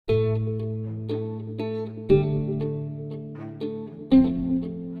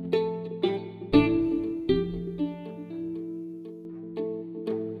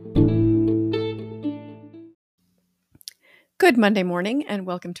Good Monday morning, and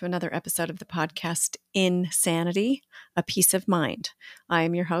welcome to another episode of the podcast Insanity, a Peace of Mind. I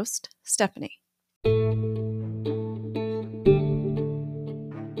am your host, Stephanie.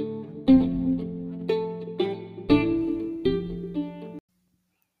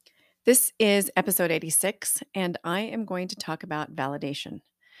 This is episode 86, and I am going to talk about validation.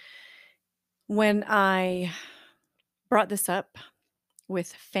 When I brought this up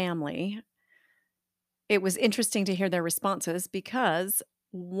with family, it was interesting to hear their responses because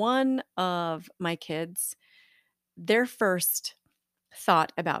one of my kids, their first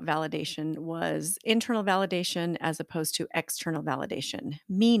thought about validation was internal validation as opposed to external validation,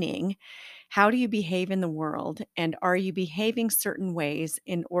 meaning how do you behave in the world and are you behaving certain ways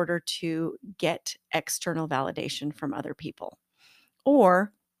in order to get external validation from other people?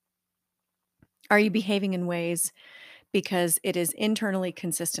 Or are you behaving in ways because it is internally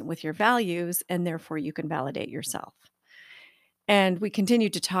consistent with your values and therefore you can validate yourself? And we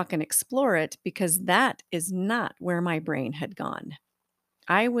continued to talk and explore it because that is not where my brain had gone.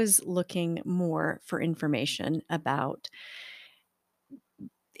 I was looking more for information about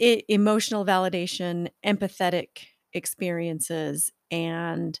emotional validation, empathetic experiences,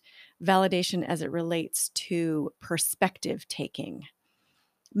 and validation as it relates to perspective taking,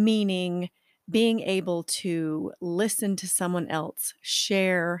 meaning being able to listen to someone else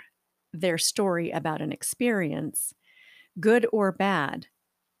share their story about an experience, good or bad,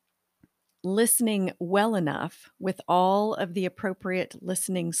 listening well enough with all of the appropriate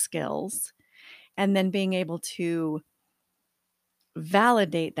listening skills, and then being able to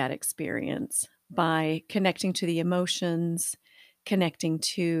validate that experience by connecting to the emotions, connecting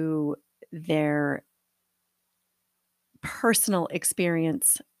to their personal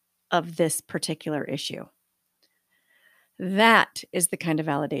experience of this particular issue. That is the kind of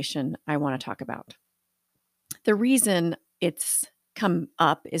validation I want to talk about. The reason it's come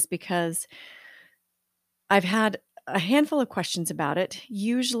up is because I've had a handful of questions about it,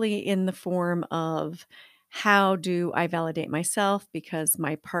 usually in the form of how do I validate myself because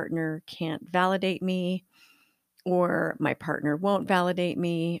my partner can't validate me, or my partner won't validate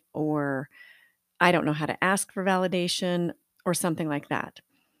me, or I don't know how to ask for validation, or something like that.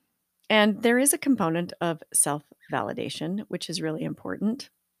 And there is a component of self validation, which is really important.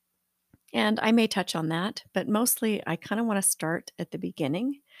 And I may touch on that, but mostly I kind of want to start at the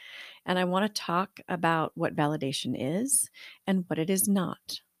beginning and I want to talk about what validation is and what it is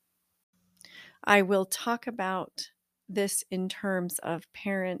not. I will talk about this in terms of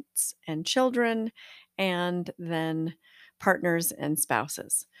parents and children, and then partners and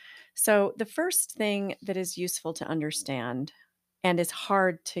spouses. So, the first thing that is useful to understand and is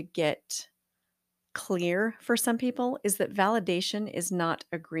hard to get clear for some people is that validation is not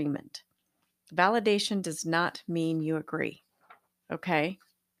agreement. Validation does not mean you agree. Okay.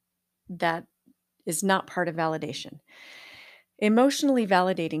 That is not part of validation. Emotionally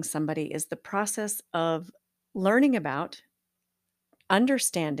validating somebody is the process of learning about,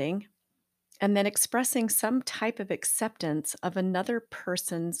 understanding, and then expressing some type of acceptance of another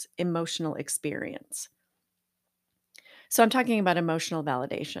person's emotional experience. So I'm talking about emotional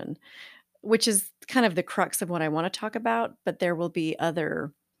validation, which is kind of the crux of what I want to talk about, but there will be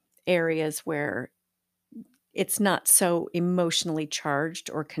other areas where it's not so emotionally charged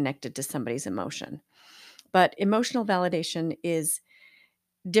or connected to somebody's emotion. But emotional validation is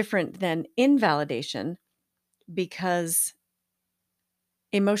different than invalidation because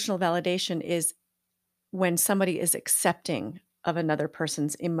emotional validation is when somebody is accepting of another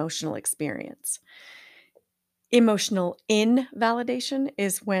person's emotional experience. Emotional invalidation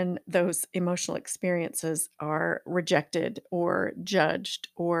is when those emotional experiences are rejected or judged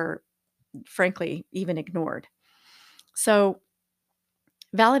or, frankly, even ignored. So,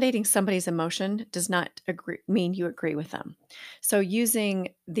 validating somebody's emotion does not mean you agree with them. So, using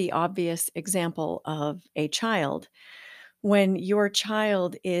the obvious example of a child, when your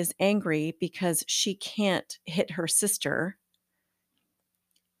child is angry because she can't hit her sister,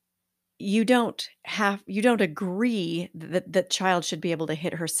 you don't agree that the child should be able to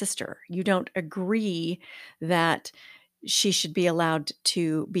hit her sister. You don't agree that she should be allowed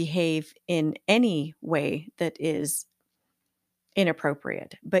to behave in any way that is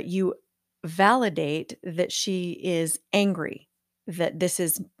inappropriate, but you validate that she is angry, that this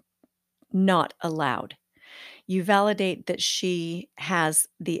is not allowed. You validate that she has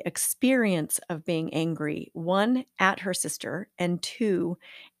the experience of being angry, one, at her sister, and two,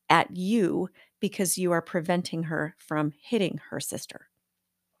 at you, because you are preventing her from hitting her sister.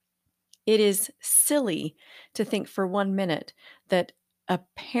 It is silly to think for 1 minute that a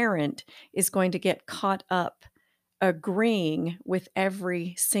parent is going to get caught up agreeing with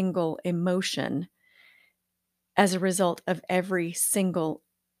every single emotion as a result of every single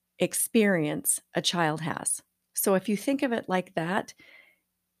experience a child has. So if you think of it like that,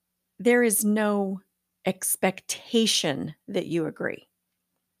 there is no expectation that you agree.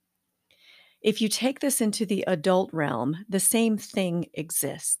 If you take this into the adult realm, the same thing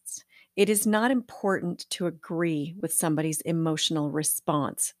exists. It is not important to agree with somebody's emotional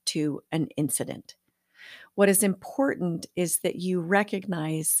response to an incident. What is important is that you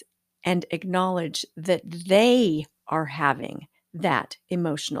recognize and acknowledge that they are having that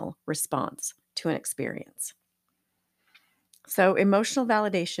emotional response to an experience. So, emotional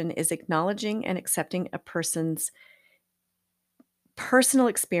validation is acknowledging and accepting a person's personal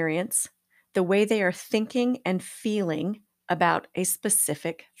experience, the way they are thinking and feeling about a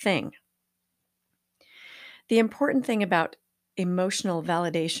specific thing. The important thing about emotional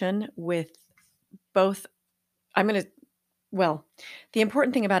validation with both, I'm going to, well, the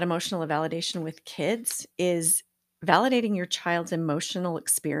important thing about emotional validation with kids is validating your child's emotional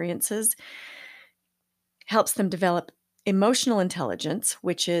experiences helps them develop emotional intelligence,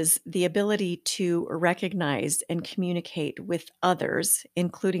 which is the ability to recognize and communicate with others,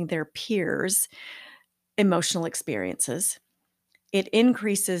 including their peers, emotional experiences. It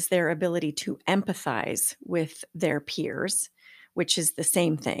increases their ability to empathize with their peers, which is the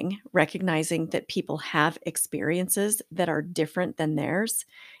same thing, recognizing that people have experiences that are different than theirs,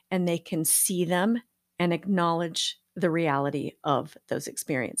 and they can see them and acknowledge the reality of those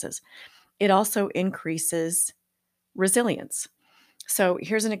experiences. It also increases resilience. So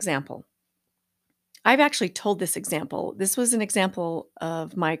here's an example. I've actually told this example. This was an example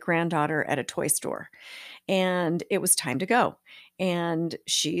of my granddaughter at a toy store, and it was time to go. And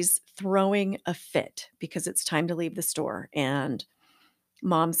she's throwing a fit because it's time to leave the store. And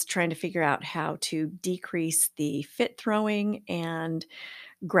mom's trying to figure out how to decrease the fit throwing and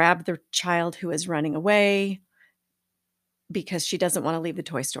grab the child who is running away because she doesn't want to leave the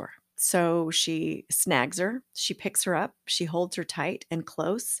toy store. So she snags her, she picks her up, she holds her tight and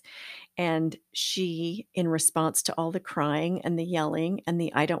close. And she, in response to all the crying and the yelling and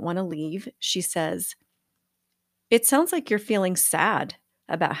the I don't want to leave, she says, "It sounds like you're feeling sad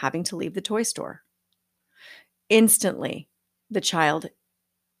about having to leave the toy store." Instantly, the child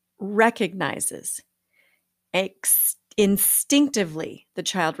recognizes, instinctively, the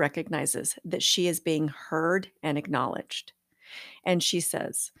child recognizes that she is being heard and acknowledged. And she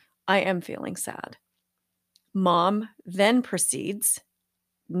says, "I am feeling sad." Mom then proceeds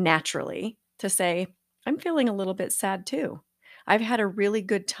naturally to say, "I'm feeling a little bit sad too. I've had a really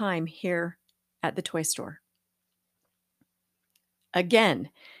good time here at the toy store." Again,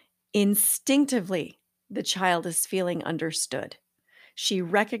 instinctively, the child is feeling understood. She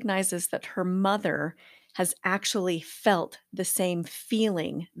recognizes that her mother has actually felt the same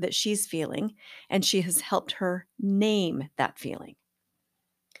feeling that she's feeling, and she has helped her name that feeling.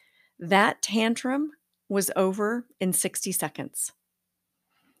 That tantrum was over in 60 seconds.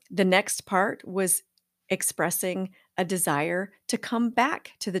 The next part was expressing a desire to come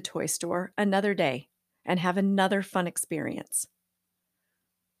back to the toy store another day and have another fun experience.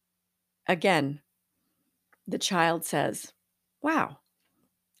 Again, the child says, "Wow,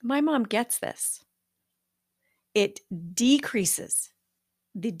 my mom gets this." It decreases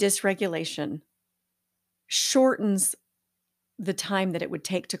the dysregulation, shortens the time that it would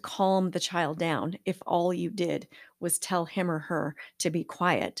take to calm the child down if all you did was tell him or her to be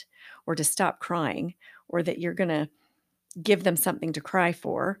quiet or to stop crying, or that you're going to give them something to cry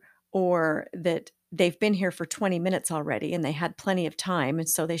for, or that they've been here for 20 minutes already and they had plenty of time and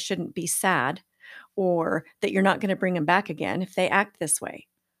so they shouldn't be sad, or that you're not going to bring them back again if they act this way.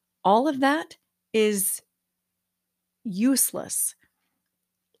 All of that is useless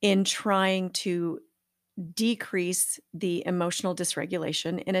in trying to decrease the emotional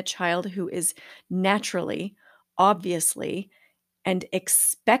dysregulation in a child who is naturally, obviously, and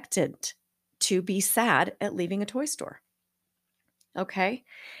expected to be sad at leaving a toy store. Okay.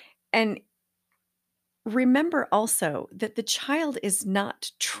 And remember also that the child is not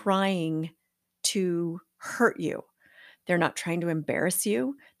trying to hurt you. They're not trying to embarrass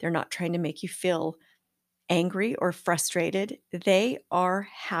you. They're not trying to make you feel angry or frustrated. They are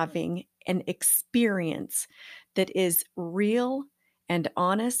having an experience that is real and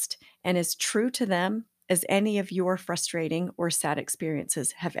honest and as true to them as any of your frustrating or sad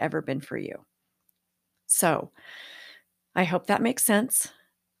experiences have ever been for you. So I hope that makes sense.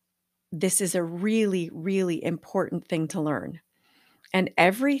 This is a really, really important thing to learn. And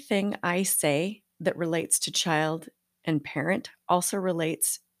everything I say that relates to child and parent also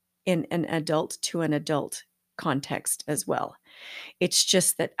relates in an adult to an adult context as well. It's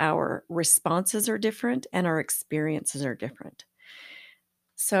just that our responses are different and our experiences are different.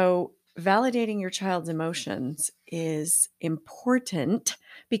 So, validating your child's emotions is important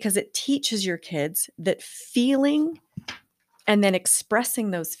because it teaches your kids that feeling and then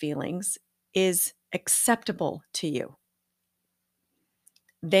expressing those feelings is acceptable to you.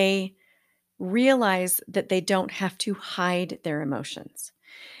 They realize that they don't have to hide their emotions.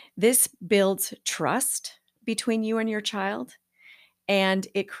 This builds trust between you and your child, and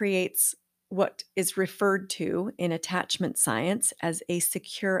it creates what is referred to in attachment science as a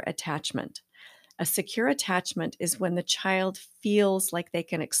secure attachment. A secure attachment is when the child feels like they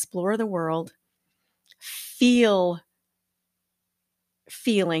can explore the world, feel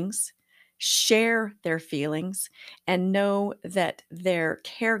feelings, share their feelings, and know that their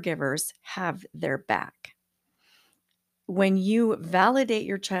caregivers have their back. When you validate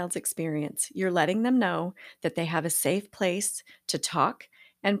your child's experience, you're letting them know that they have a safe place to talk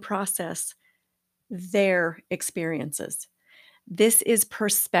and process their experiences. This is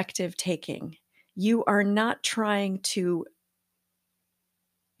perspective taking. You are not trying to,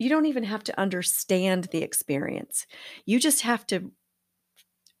 you don't even have to understand the experience. You just have to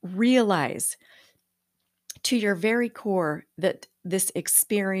realize to your very core that this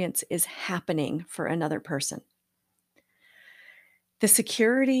experience is happening for another person. The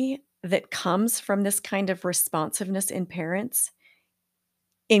security that comes from this kind of responsiveness in parents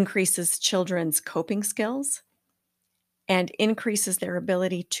increases children's coping skills and increases their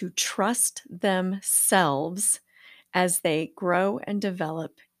ability to trust themselves as they grow and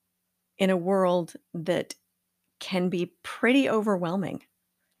develop in a world that can be pretty overwhelming.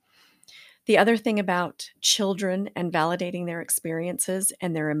 The other thing about children and validating their experiences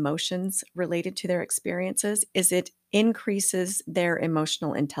and their emotions related to their experiences is it increases their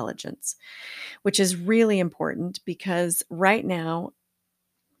emotional intelligence, which is really important because right now,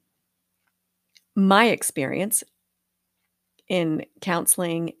 my experience in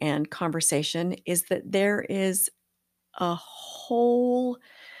counseling and conversation is that there is a whole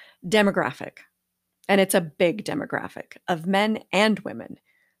demographic, and it's a big demographic of men and women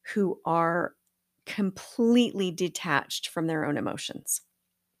who are completely detached from their own emotions.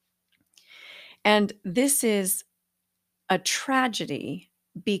 And this is a tragedy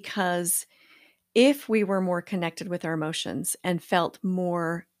because if we were more connected with our emotions and felt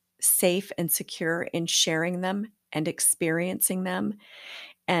more safe and secure in sharing them and experiencing them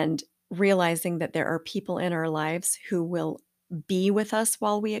and realizing that there are people in our lives who will be with us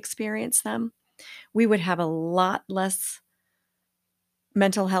while we experience them, we would have a lot less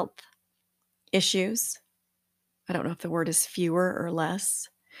mental health issues. I don't know if the word is fewer or less.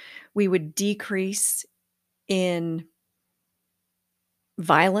 We would decrease in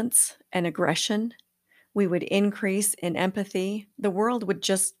violence and aggression. We would increase in empathy. The world would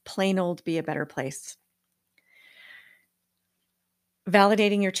just plain old be a better place.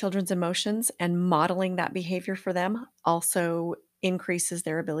 Validating your children's emotions and modeling that behavior for them also increases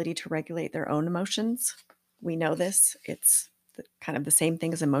their ability to regulate their own emotions. We know this. It's kind of the same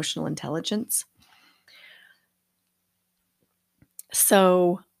thing as emotional intelligence.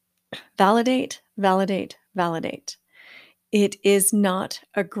 So validate, validate, validate. It is not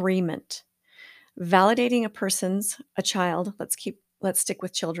agreement. Validating a child, let's stick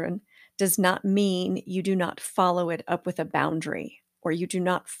with children, does not mean you do not follow it up with a boundary or you do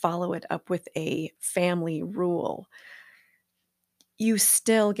not follow it up with a family rule. You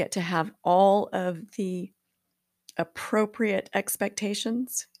still get to have all of the appropriate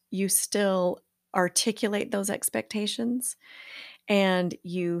expectations. You still articulate those expectations and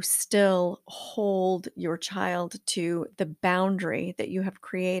you still hold your child to the boundary that you have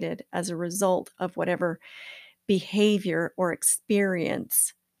created as a result of whatever behavior or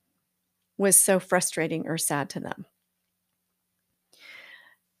experience was so frustrating or sad to them.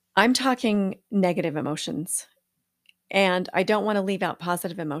 I'm talking negative emotions, and I don't want to leave out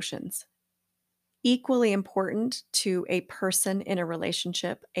positive emotions. Equally important to a person in a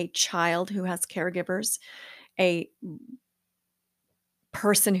relationship, a child who has caregivers, a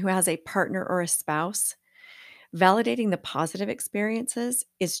person who has a partner or a spouse, validating the positive experiences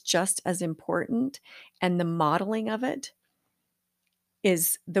is just as important, and the modeling of it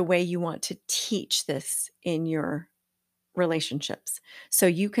is the way you want to teach this in your relationships. So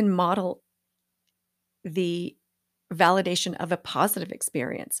you can model the validation of a positive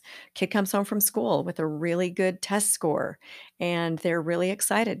experience. Kid comes home from school with a really good test score and they're really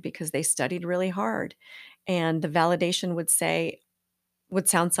excited because they studied really hard. And the validation would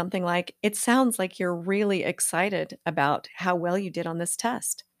sound something like, it sounds like you're really excited about how well you did on this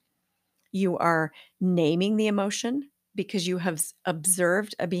test. You are naming the emotion because you have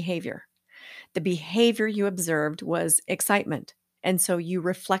observed a behavior. The behavior you observed was excitement. And so you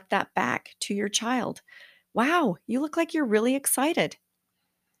reflect that back to your child. Wow, you look like you're really excited.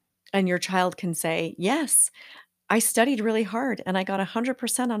 And your child can say, yes, I studied really hard and I got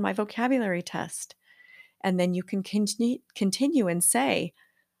 100% on my vocabulary test. And then you can continue and say,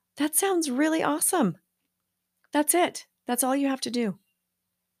 that sounds really awesome. That's it. That's all you have to do.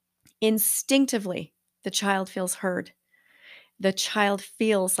 Instinctively, the child feels heard. The child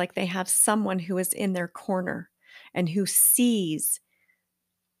feels like they have someone who is in their corner and who sees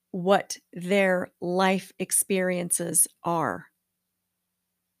what their life experiences are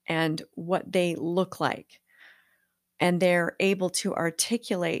and what they look like. And they're able to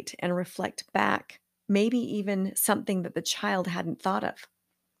articulate and reflect back, maybe even something that the child hadn't thought of.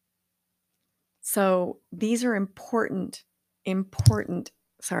 So these are important,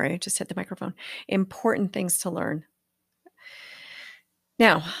 sorry, I just hit the microphone, important things to learn.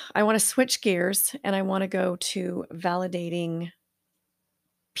 Now, I want to switch gears and I want to go to validating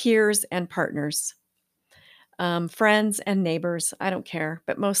peers and partners, friends and neighbors. I don't care,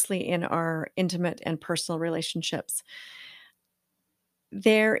 but mostly in our intimate and personal relationships.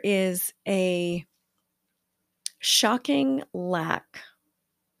 There is a shocking lack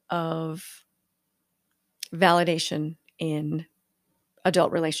of validation in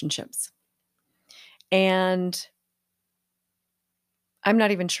adult relationships. And I'm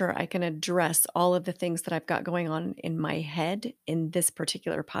not even sure I can address all of the things that I've got going on in my head in this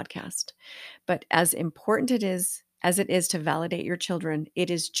particular podcast. But as important it is as it is to validate your children,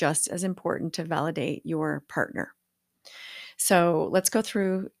 it is just as important to validate your partner. So let's go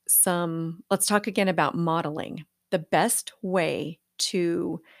through let's talk again about modeling. The best way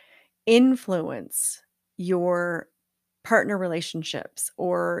to influence your partner relationships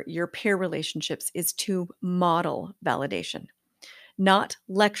or your peer relationships is to model validation, not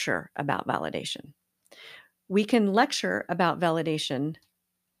lecture about validation. We can lecture about validation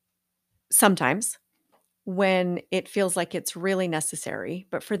sometimes when it feels like it's really necessary,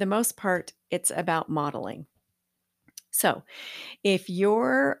 but for the most part, it's about modeling. So, if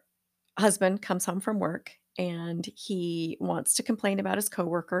your husband comes home from work and he wants to complain about his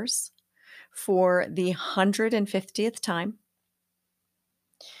coworkers for the 150th time,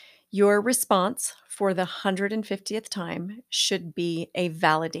 your response for the 150th time should be a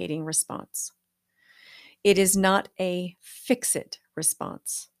validating response. It is not a fix it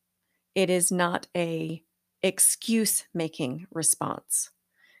response. It is not a excuse making response.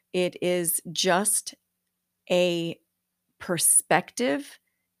 It is just a perspective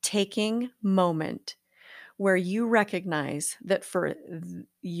taking moment where you recognize that for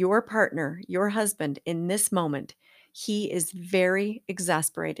your partner, your husband, in this moment, he is very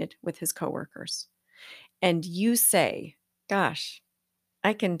exasperated with his coworkers. And you say, gosh,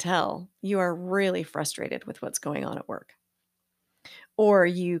 I can tell you are really frustrated with what's going on at work. Or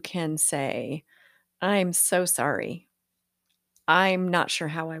you can say, I'm so sorry. I'm not sure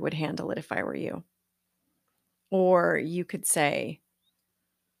how I would handle it if I were you. Or you could say,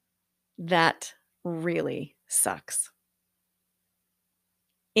 that really sucks.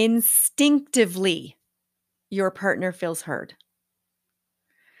 Instinctively, your partner feels heard.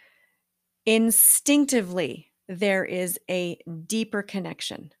 Instinctively, there is a deeper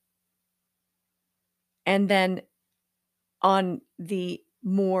connection. And then on the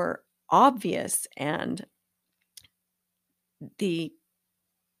more obvious and the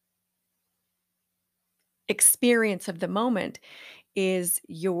experience of the moment is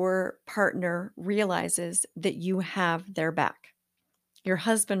your partner realizes that you have their back. Your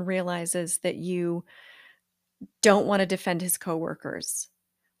husband realizes that you don't want to defend his coworkers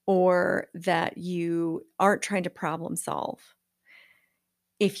or that you aren't trying to problem solve.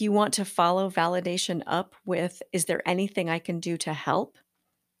 If you want to follow validation up with, is there anything I can do to help?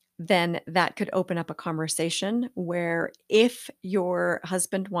 Then that could open up a conversation where if your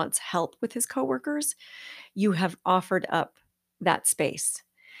husband wants help with his coworkers, you have offered up that space.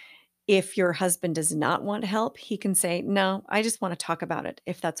 If your husband does not want help, he can say, no, I just want to talk about it,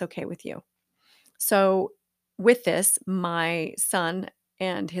 if that's okay with you. So, with this, my son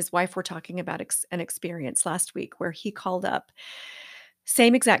and his wife were talking about an experience last week where he called up,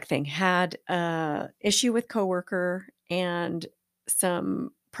 same exact thing, had a issue with coworker and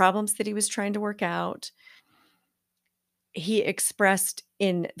some problems that he was trying to work out. He expressed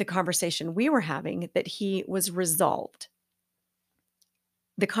in the conversation we were having that he was resolved.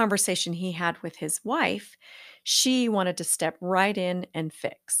 The conversation he had with his wife, she wanted to step right in and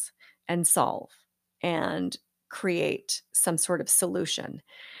fix and solve and create some sort of solution.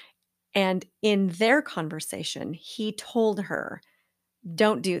 And in their conversation, he told her,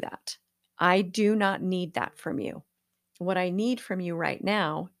 "Don't do that. I do not need that from you. What I need from you right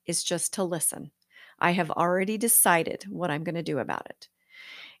now is just to listen. I have already decided what I'm going to do about it."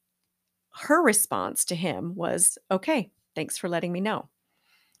 Her response to him was, "Okay, thanks for letting me know."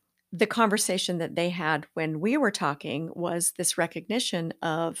 The conversation that they had when we were talking was this recognition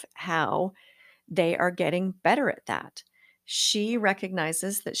of how they are getting better at that. She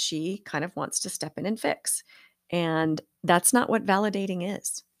recognizes that she kind of wants to step in and fix, and that's not what validating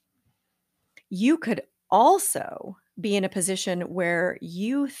is. You could also be in a position where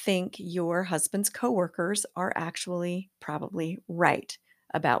you think your husband's coworkers are actually probably right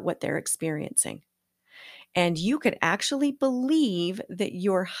about what they're experiencing. And you could actually believe that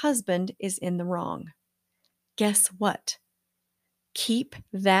your husband is in the wrong. Guess what? Keep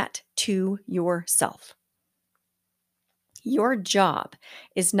that to yourself. Your job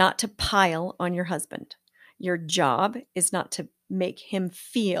is not to pile on your husband. Your job is not to make him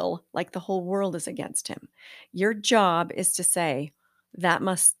feel like the whole world is against him. Your job is to say, "That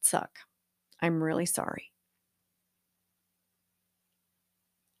must suck. I'm really sorry."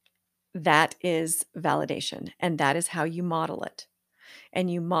 That is validation, and that is how you model it. And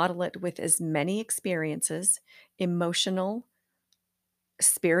you model it with as many experiences, emotional,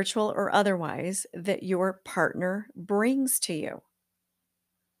 spiritual, or otherwise, that your partner brings to you.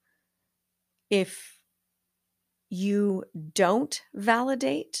 If you don't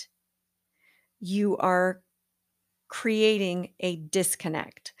validate, you are creating a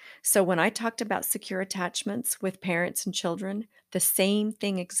disconnect. So, when I talked about secure attachments with parents and children, the same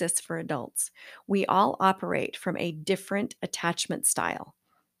thing exists for adults. We all operate from a different attachment style,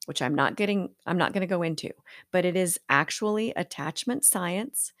 which I'm not going to go into, but it is actually attachment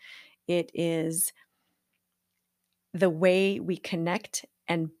science. It is the way we connect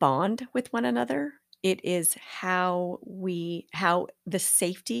and bond with one another. It is how the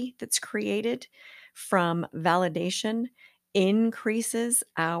safety that's created from validation increases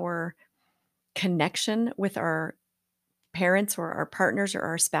our connection with our parents or our partners or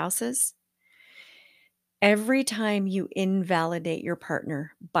our spouses. Every time you invalidate your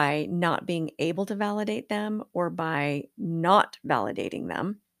partner by not being able to validate them or by not validating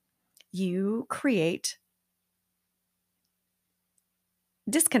them, you create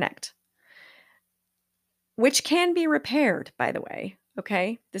disconnect, which can be repaired, by the way.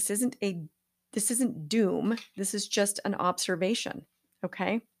 Okay. This isn't doom. This is just an observation.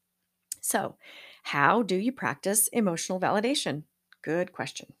 Okay. So, how do you practice emotional validation? Good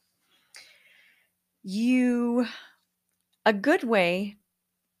question. You, a good way,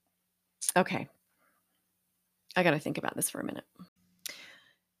 okay, I got to think about this for a minute.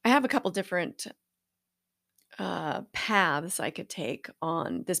 I have a couple different paths I could take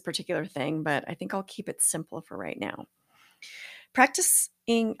on this particular thing, but I think I'll keep it simple for right now.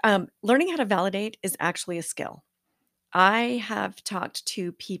 Learning how to validate is actually a skill. I have talked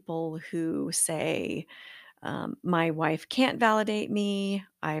to people who say, my wife can't validate me.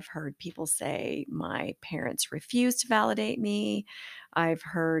 I've heard people say, my parents refuse to validate me. I've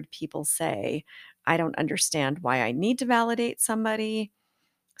heard people say, I don't understand why I need to validate somebody.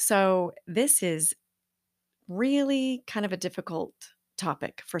 So, this is really kind of a difficult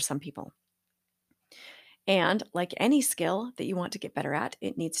topic for some people. And like any skill that you want to get better at,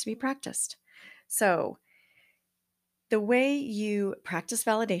 it needs to be practiced. So, the way you practice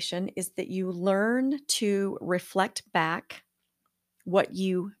validation is that you learn to reflect back what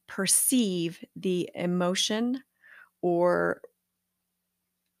you perceive the emotion or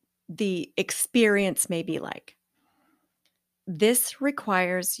the experience may be like. This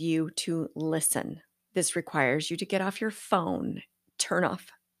requires you to listen. This requires you to get off your phone, turn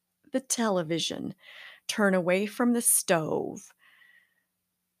off the television, turn away from the stove.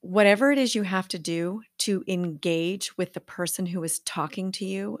 Whatever it is you have to do to engage with the person who is talking to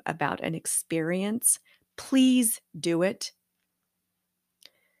you about an experience, please do it.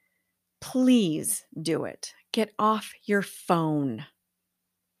 Please do it. Get off your phone.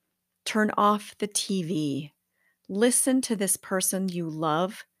 Turn off the TV. Listen to this person you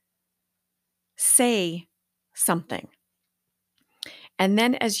love say something. And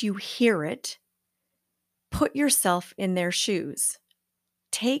then as you hear it, put yourself in their shoes.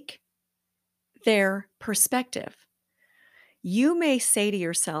 Take their perspective. You may say to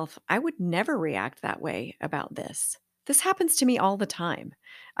yourself, I would never react that way about this. This happens to me all the time.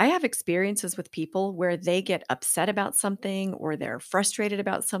 I have experiences with people where they get upset about something, or they're frustrated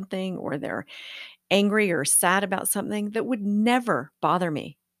about something, or they're angry or sad about something that would never bother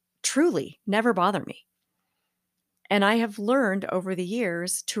me. Truly, never bother me. And I have learned over the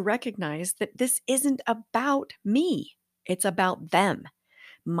years to recognize that this isn't about me. It's about them.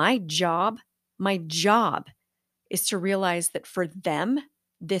 My job is to realize that for them,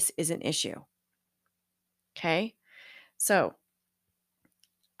 this is an issue. Okay. So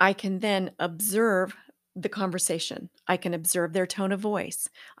I can then observe the conversation. I can observe their tone of voice.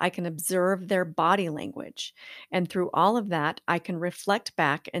 I can observe their body language. And through all of that, I can reflect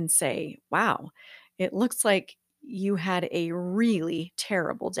back and say, wow, it looks like you had a really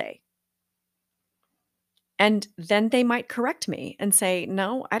terrible day. And then they might correct me and say,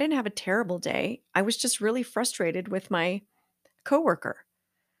 no, I didn't have a terrible day. I was just really frustrated with my coworker.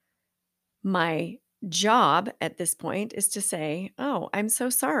 My job at this point is to say, oh, I'm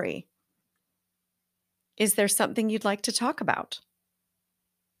so sorry. Is there something you'd like to talk about?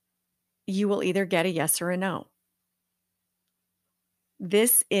 You will either get a yes or a no.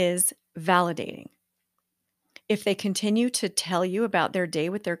 This is validating. If they continue to tell you about their day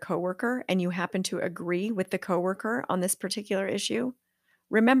with their coworker and you happen to agree with the coworker on this particular issue,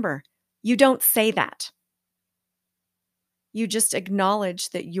 remember, you don't say that. You just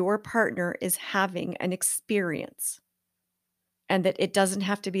acknowledge that your partner is having an experience and that it doesn't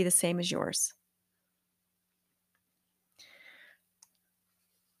have to be the same as yours.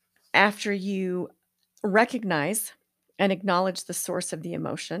 After you recognize and acknowledge the source of the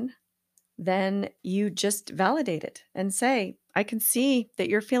emotion, then you just validate it and say, I can see that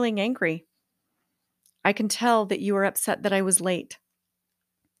you're feeling angry. I can tell that you are upset that I was late.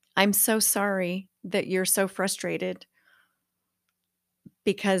 I'm so sorry that you're so frustrated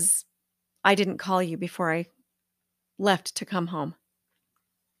because I didn't call you before I left to come home.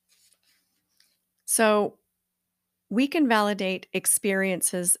 So we can validate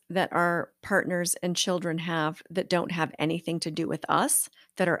experiences that our partners and children have that don't have anything to do with us,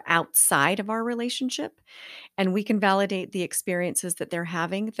 that are outside of our relationship. And we can validate the experiences that they're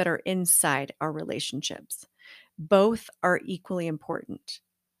having that are inside our relationships. Both are equally important.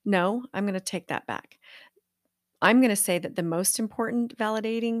 No, I'm going to take that back. I'm going to say that the most important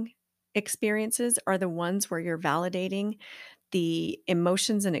validating experiences are the ones where you're validating the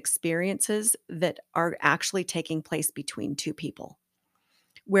emotions and experiences that are actually taking place between two people.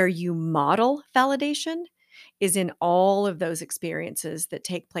 Where you model validation is in all of those experiences that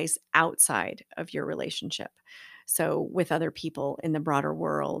take place outside of your relationship. So, with other people in the broader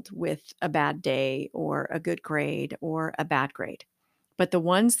world, with a bad day or a good grade or a bad grade. But the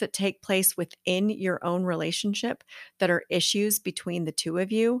ones that take place within your own relationship that are issues between the two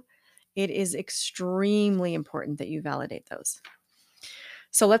of you, it is extremely important that you validate those.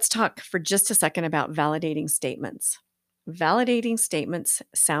 So let's talk for just a second about validating statements. Validating statements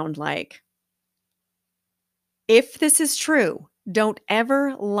sound like, if this is true, don't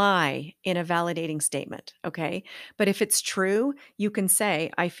ever lie in a validating statement, okay? But if it's true, you can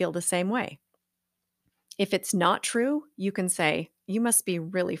say, I feel the same way. If it's not true, you can say, you must be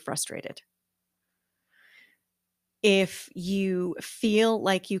really frustrated. If you feel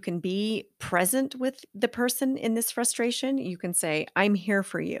like you can be present with the person in this frustration, you can say, I'm here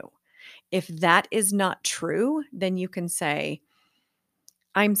for you. If that is not true, then you can say,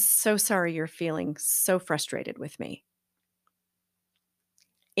 I'm so sorry you're feeling so frustrated with me.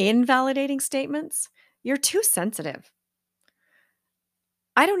 Invalidating statements, you're too sensitive.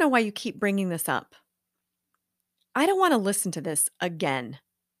 I don't know why you keep bringing this up. I don't want to listen to this again.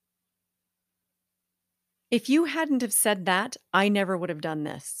 If you hadn't have said that, I never would have done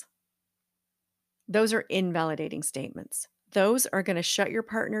this. Those are invalidating statements. Those are going to shut your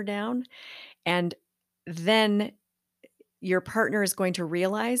partner down, and then your partner is going to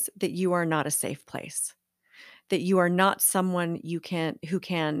realize that you are not a safe place, that you are not someone who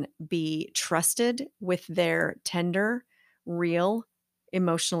can be trusted with their tender, real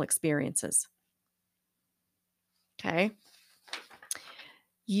emotional experiences. Okay?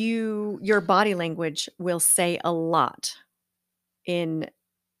 Your body language will say a lot in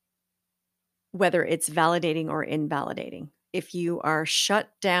whether it's validating or invalidating. If you are shut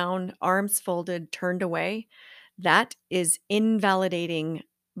down, arms folded, turned away, that is invalidating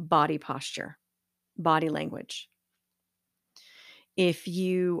body posture, body language. If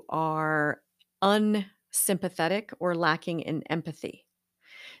you are unsympathetic or lacking in empathy.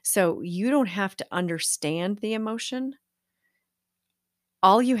 So you don't have to understand the emotion.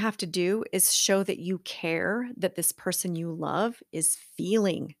 All you have to do is show that you care that this person you love is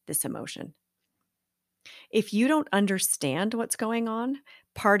feeling this emotion. If you don't understand what's going on,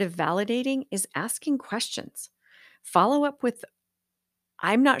 part of validating is asking questions. Follow up with,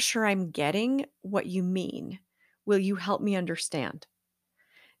 I'm not sure I'm getting what you mean. Will you help me understand?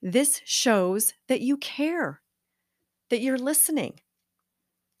 This shows that you care. that you're listening.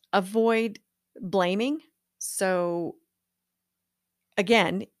 Avoid blaming. So,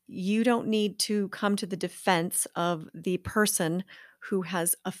 again, you don't need to come to the defense of the person who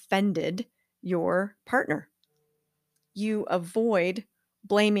has offended your partner. You avoid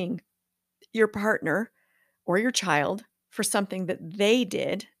blaming your partner or your child for something that they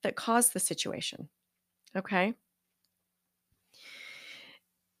did that caused the situation. Okay.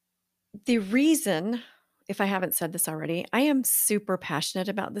 The reason, if I haven't said this already, I am super passionate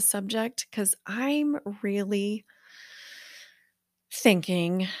about this subject because I'm really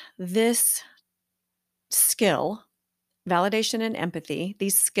thinking this skill, validation and empathy,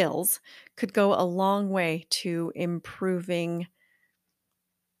 these skills could go a long way to improving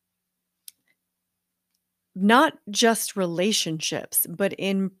not just relationships, but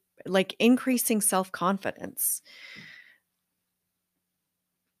in like increasing self confidence,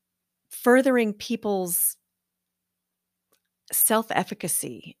 furthering people's self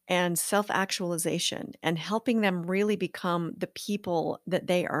efficacy and self actualization, and helping them really become the people that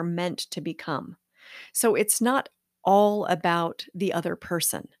they are meant to become. So it's not all about the other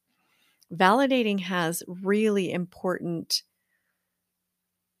person. Validating has really important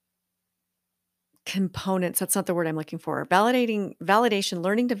components. That's not the word I'm looking for. Validation,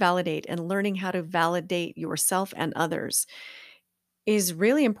 learning to validate and learning how to validate yourself and others is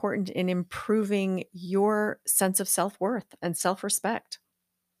really important in improving your sense of self worth and self respect.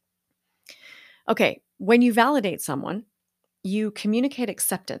 Okay, when you validate someone, you communicate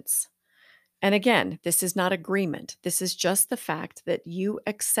acceptance. And again, this is not agreement. This is just the fact that you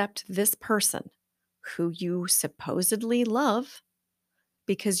accept this person who you supposedly love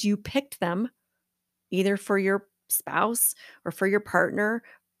because you picked them either for your spouse or for your partner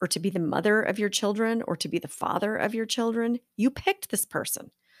or to be the mother of your children or to be the father of your children. You picked this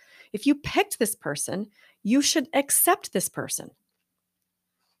person. If you picked this person, you should accept this person.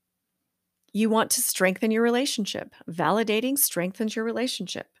 You want to strengthen your relationship. Validating strengthens your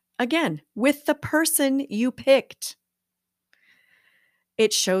relationship. Again, with the person you picked.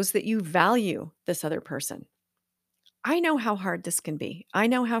 It shows that you value this other person. I know how hard this can be. I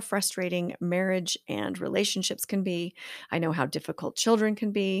know how frustrating marriage and relationships can be. I know how difficult children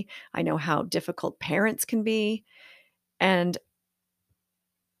can be. I know how difficult parents can be. And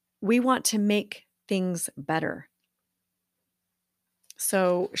we want to make things better.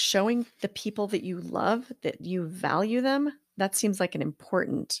 So, showing the people that you love that you value them, that seems like an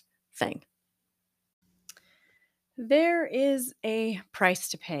important thing. There is a price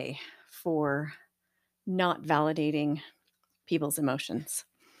to pay for not validating people's emotions.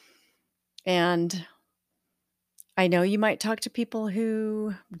 And I know you might talk to people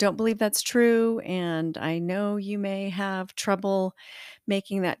who don't believe that's true. And I know you may have trouble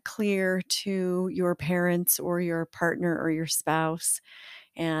making that clear to your parents or your partner or your spouse.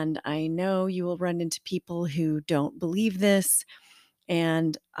 And I know you will run into people who don't believe this.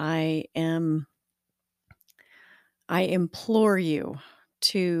 And I implore you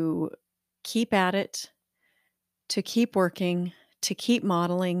to keep at it, to keep working, to keep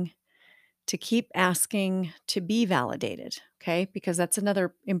modeling, to keep asking to be validated, okay? Because that's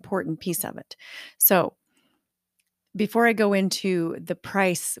another important piece of it. So, before I go into the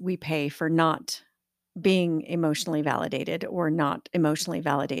price we pay for not being emotionally validated or not emotionally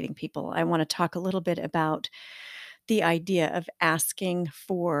validating people, I want to talk a little bit about the idea of asking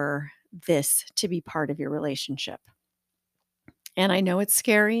for this to be part of your relationship. And I know it's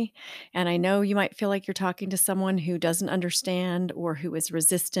scary. And I know you might feel like you're talking to someone who doesn't understand or who is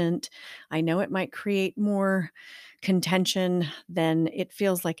resistant. I know it might create more contention than it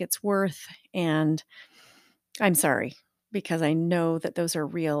feels like it's worth. And I'm sorry because I know that those are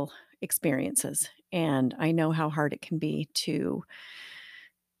real experiences. And I know how hard it can be to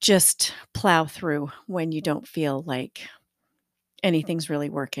just plow through when you don't feel like anything's really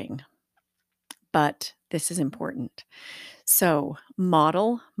working. But this is important. So,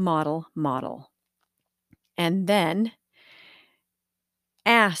 model, model, model. And then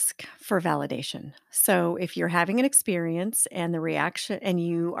ask for validation. So, if you're having an experience and the reaction, and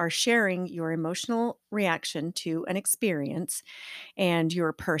you are sharing your emotional reaction to an experience, and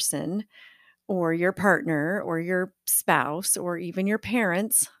your person or your partner or your spouse or even your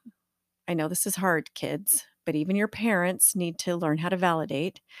parents, I know this is hard, kids, but even your parents need to learn how to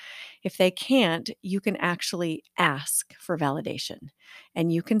validate. If they can't, you can actually ask for validation.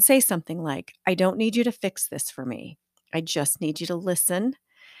 And you can say something like, I don't need you to fix this for me. I just need you to listen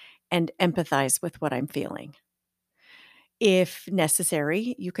and empathize with what I'm feeling. If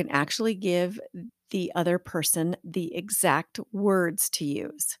necessary, you can actually give the other person the exact words to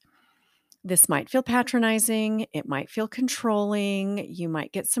use. This might feel patronizing, it might feel controlling, you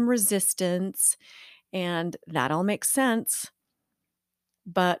might get some resistance, and that all makes sense.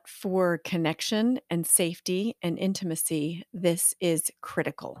 But for connection and safety and intimacy, this is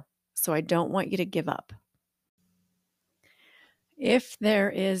critical. So I don't want you to give up. If there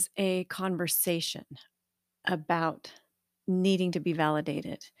is a conversation about needing to be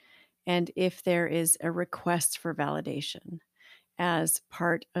validated, and if there is a request for validation as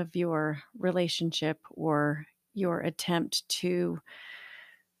part of your relationship or your attempt to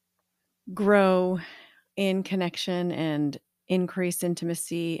grow in connection and increase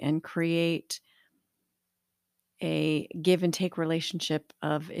intimacy and create a give and take relationship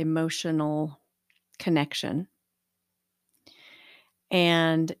of emotional connection.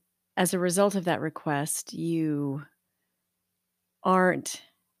 And as a result of that request, you aren't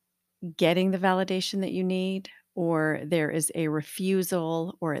getting the validation that you need, or there is a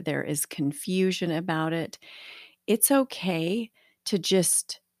refusal, or there is confusion about it. It's okay to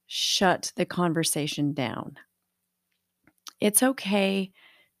just shut the conversation down. It's okay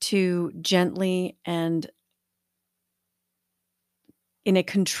to gently and in a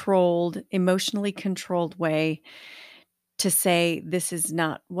controlled, emotionally controlled way to say, "This is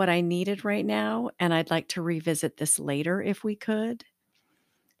not what I needed right now, and I'd like to revisit this later if we could."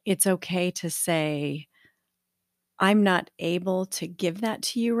 It's okay to say, "I'm not able to give that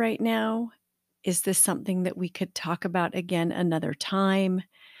to you right now. Is this something that we could talk about again another time?"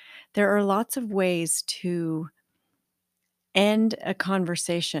 There are lots of ways to end a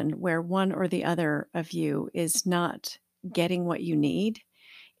conversation where one or the other of you is not getting what you need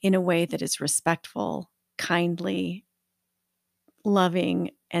in a way that is respectful, kindly,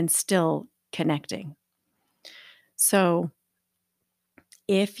 loving, and still connecting. So,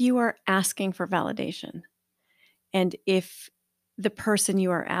 if you are asking for validation, and if the person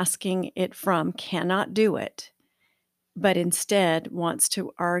you are asking it from cannot do it, but instead wants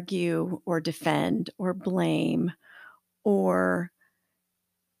to argue or defend or blame or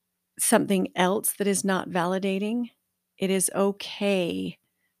something else that is not validating, it is okay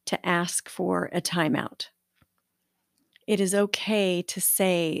to ask for a timeout. It is okay to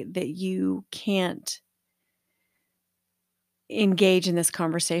say that you can't engage in this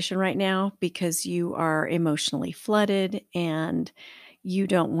conversation right now because you are emotionally flooded and you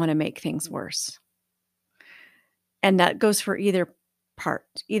don't want to make things worse. And that goes for either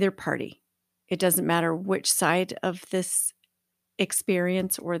party. It doesn't matter which side of this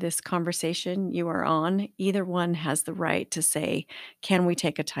experience or this conversation you are on, either one has the right to say, "Can we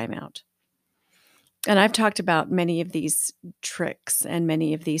take a timeout?" And I've talked about many of these tricks and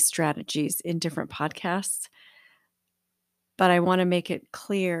many of these strategies in different podcasts, but I want to make it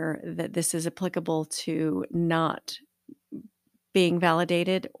clear that this is applicable to not being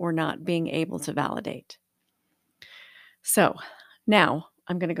validated or not being able to validate. So now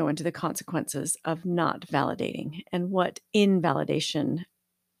I'm going to go into the consequences of not validating and what invalidation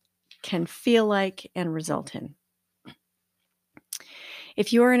can feel like and result in.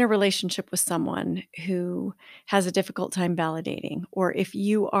 If you're in a relationship with someone who has a difficult time validating, or if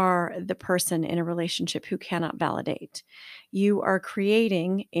you are the person in a relationship who cannot validate, you are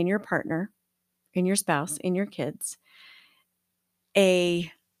creating in your partner, in your spouse, in your kids,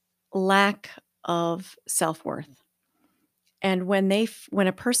 a lack of self-worth. And when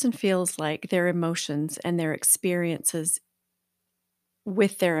a person feels like their emotions and their experiences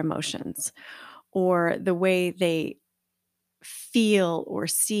with their emotions, or the way they feel or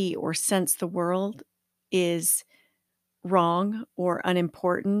see or sense the world is wrong or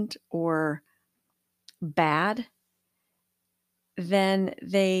unimportant or bad, then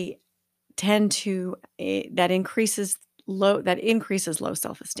they tend to that increases low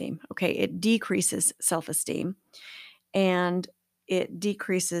self-esteem. Okay, it decreases self-esteem and it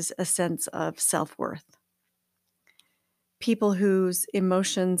decreases a sense of self-worth. People whose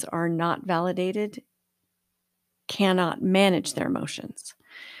emotions are not validated cannot manage their emotions,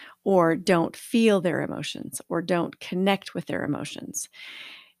 or don't feel their emotions, or don't connect with their emotions.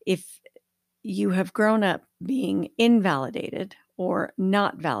 If you have grown up being invalidated or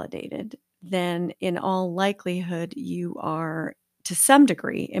not validated, then in all likelihood, you are to some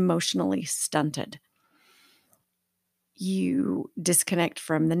degree emotionally stunted. You disconnect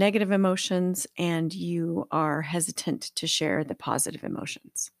from the negative emotions and you are hesitant to share the positive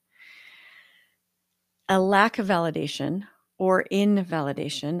emotions. A lack of validation or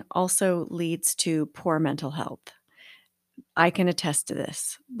invalidation also leads to poor mental health. I can attest to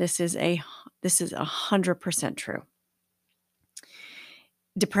this. This is 100% true.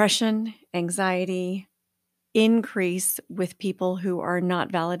 Depression, anxiety increase with people who are not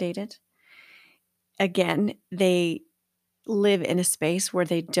validated. again, they live in a space where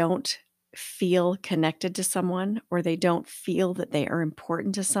they don't feel connected to someone or they don't feel that they are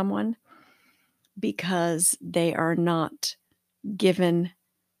important to someone because they are not given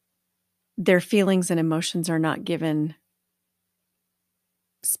their feelings and emotions are not given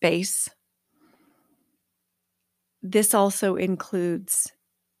space. This also includes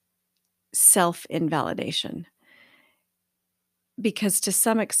self-invalidation because to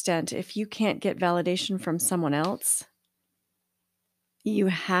some extent, if you can't get validation from someone else, you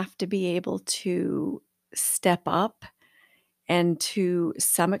have to be able to step up and to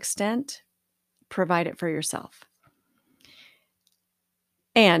some extent provide it for yourself.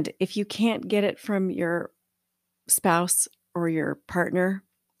 And if you can't get it from your spouse or your partner,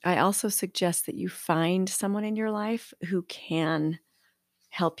 I also suggest that you find someone in your life who can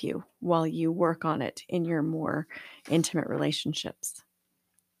help you while you work on it in your more intimate relationships.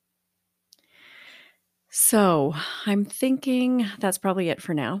 So I'm thinking that's probably it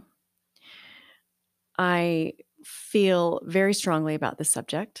for now. I feel very strongly about this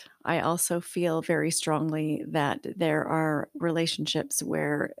subject. I also feel very strongly that there are relationships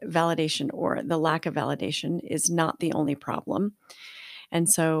where validation or the lack of validation is not the only problem. And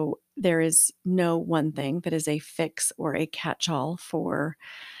so there is no one thing that is a fix or a catch all for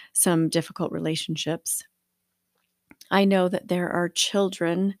some difficult relationships. I know that there are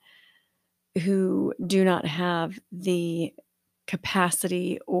children who do not have the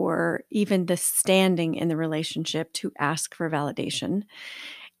capacity or even the standing in the relationship to ask for validation.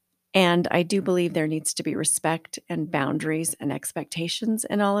 And I do believe there needs to be respect and boundaries and expectations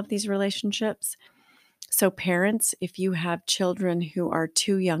in all of these relationships. So, parents, if you have children who are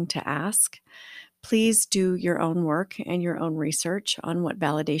too young to ask, please do your own work and your own research on what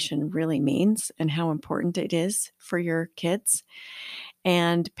validation really means and how important it is for your kids.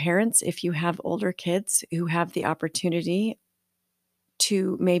 And parents, if you have older kids who have the opportunity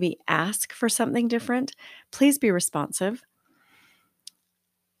to maybe ask for something different, please be responsive.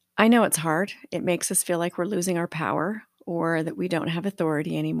 I know it's hard. It makes us feel like we're losing our power or that we don't have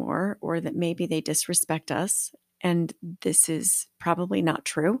authority anymore or that maybe they disrespect us. And this is probably not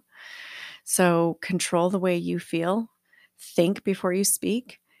true. So control the way you feel, think before you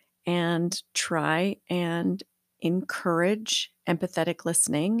speak, and try and encourage empathetic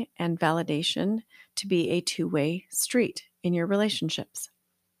listening and validation to be a two-way street in your relationships.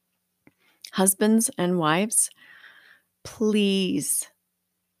 Husbands and wives, please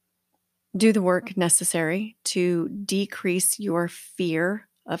do the work necessary to decrease your fear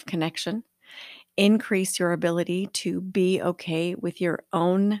of connection, increase your ability to be okay with your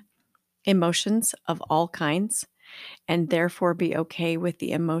own emotions of all kinds, and therefore be okay with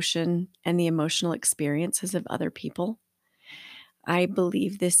the emotion and the emotional experiences of other people. I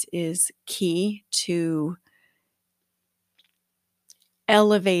believe this is key to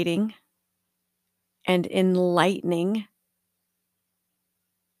elevating and enlightening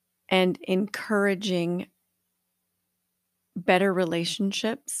and encouraging better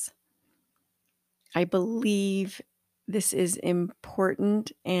relationships. I believe this is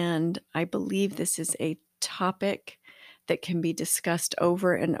important, and I believe this is a topic that can be discussed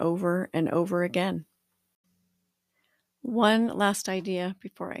over and over and over again. One last idea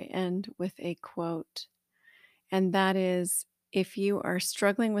before I end with a quote, and that is if you are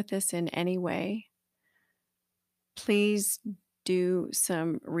struggling with this in any way, please do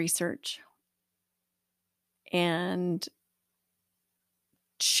some research and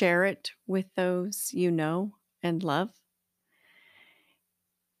share it with those you know and love.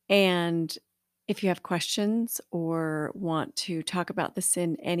 And if you have questions or want to talk about this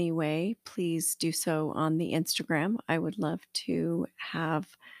in any way, please do so on the Instagram. I would love to have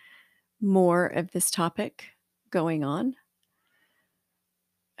more of this topic going on.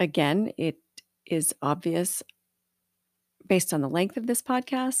 Again, it is obvious based on the length of this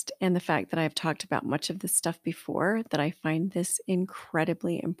podcast and the fact that I've talked about much of this stuff before that I find this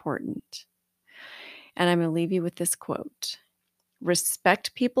incredibly important. And I'm going to leave you with this quote: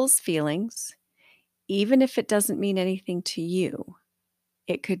 respect people's feelings, even if it doesn't mean anything to you.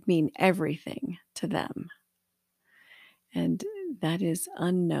 It could mean everything to them. And that is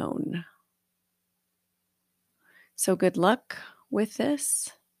unknown. So good luck with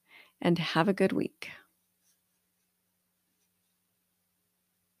this and have a good week.